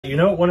You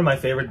know what one of my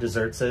favorite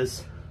desserts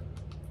is?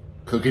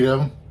 Cookie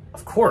dough?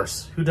 Of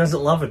course. Who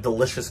doesn't love a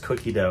delicious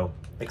cookie dough?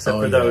 Except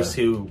for those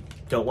who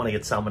don't want to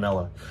get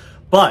salmonella.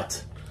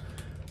 But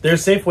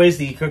there's safe ways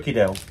to eat cookie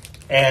dough.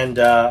 And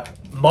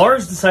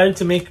Mars decided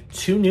to make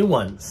 2 new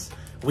ones.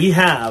 We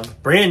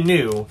have brand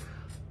new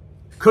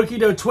cookie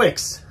dough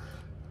Twix.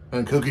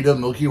 And cookie dough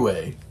Milky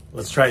Way.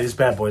 Let's try these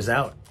bad boys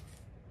out.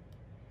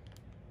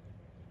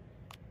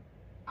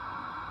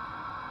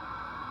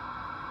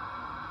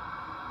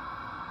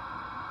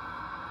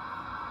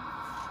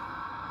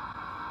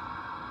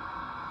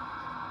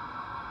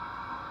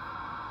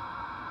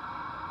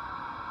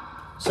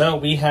 So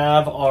we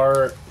have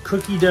our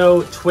cookie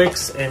dough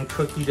Twix and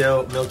cookie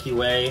dough Milky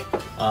Way.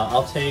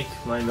 I'll take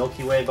my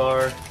Milky Way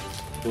bar.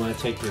 You want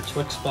to take your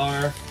Twix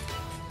bar?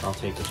 I'll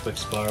take the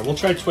Twix bar. We'll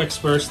try Twix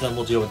first, then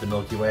we'll deal with the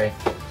Milky Way.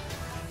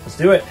 Let's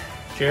do it.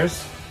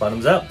 Cheers.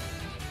 Bottoms up.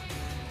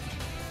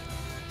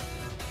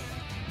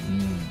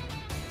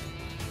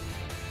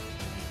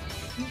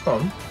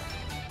 Okay.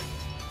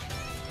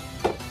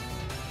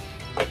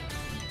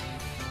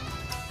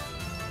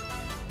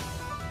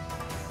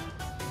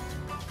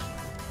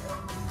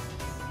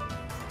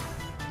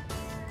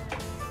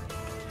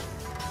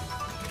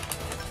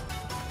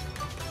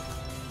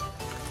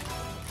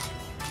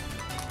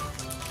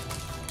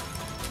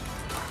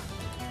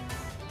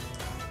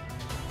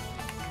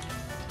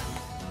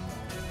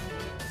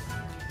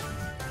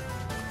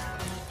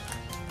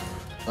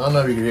 I don't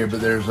know if you can hear,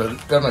 but there's a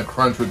kind of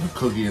crunch with the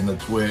cookie and the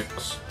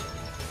Twix.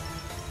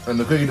 And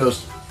the cookie dough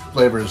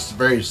flavor is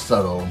very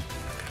subtle.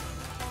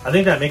 I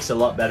think that makes it a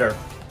lot better.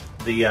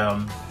 The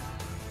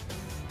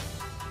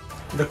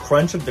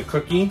crunch of the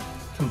cookie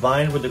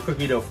combined with the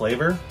cookie dough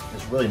flavor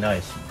is really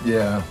nice.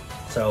 Yeah.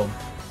 So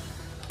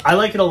I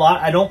like it a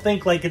lot. I don't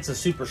think like it's a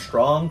super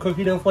strong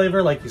cookie dough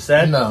flavor, like you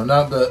said. No,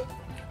 not the.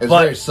 It's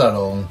very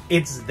subtle.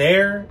 It's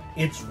there.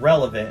 It's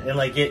relevant, and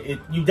like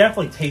you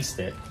definitely taste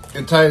it.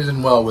 It ties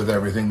in well with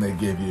everything they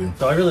give you.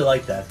 So I really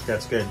like that.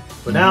 That's good.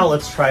 But now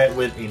let's try it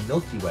with a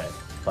Milky Way.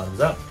 Bottoms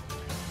up.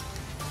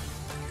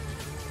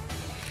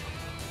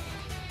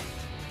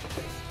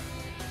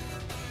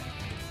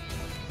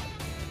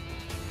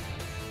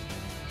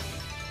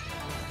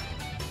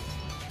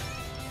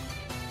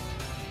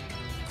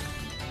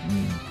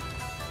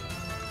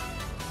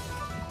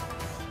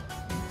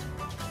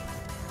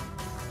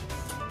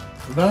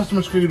 Not so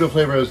much cookie dough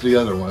flavor as the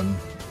other one.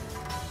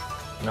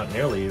 Not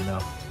nearly, you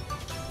know.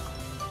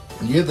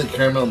 You get the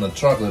caramel and the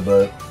chocolate,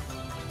 but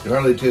you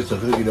hardly taste the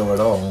cookie dough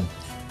at all.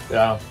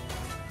 Yeah.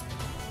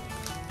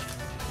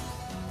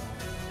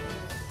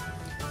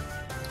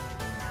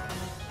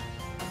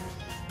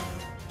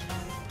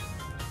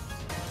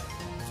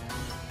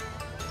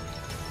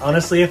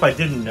 Honestly, if I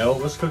didn't know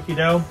it was cookie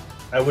dough,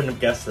 I wouldn't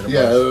have guessed that it was.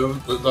 Yeah,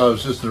 it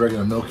was just the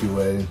regular Milky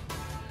Way.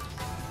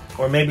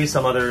 Or maybe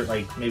some other,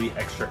 like, maybe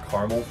extra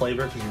caramel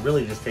flavor, because you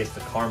really just taste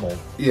the caramel.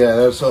 Yeah,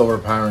 that's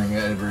overpowering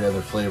every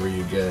other flavor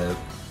you get.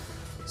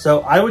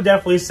 So I would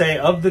definitely say,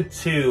 of the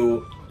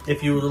 2,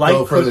 if you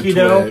like cookie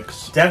dough,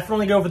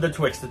 definitely go for the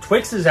Twix. The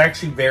Twix is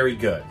actually very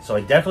good, so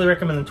I definitely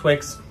recommend the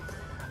Twix.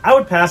 I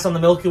would pass on the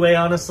Milky Way,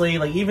 honestly.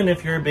 Like, even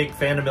if you're a big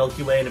fan of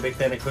Milky Way and a big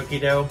fan of cookie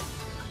dough,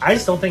 I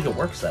just don't think it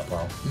works that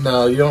well.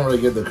 No, you don't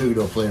really get the cookie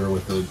dough flavor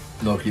with the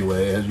Milky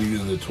Way as you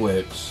do the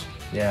Twix.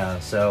 Yeah,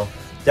 so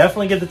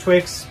definitely get the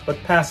Twix, but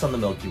pass on the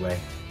Milky Way.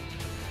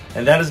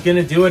 And that is going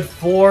to do it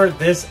for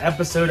this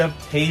episode of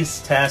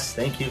Taste Test.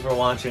 Thank you for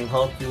watching.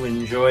 Hope you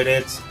enjoyed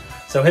it.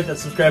 So hit that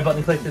subscribe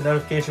button, click the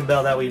notification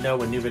bell. That way you know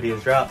when new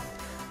videos drop.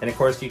 And of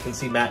course, you can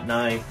see Matt and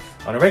I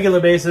on a regular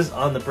basis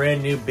on the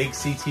brand new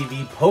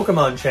BigCTV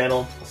Pokemon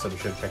channel. So be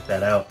sure to check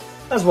that out,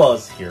 as well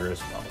as here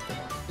as well.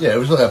 Yeah,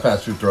 we still have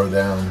Fast Food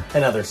Throwdown.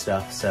 And other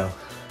stuff, so.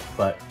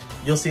 But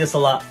you'll see us a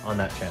lot on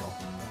that channel.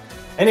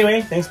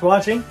 Anyway, thanks for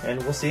watching,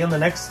 and we'll see you on the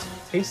next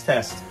Taste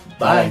Test.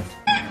 Bye.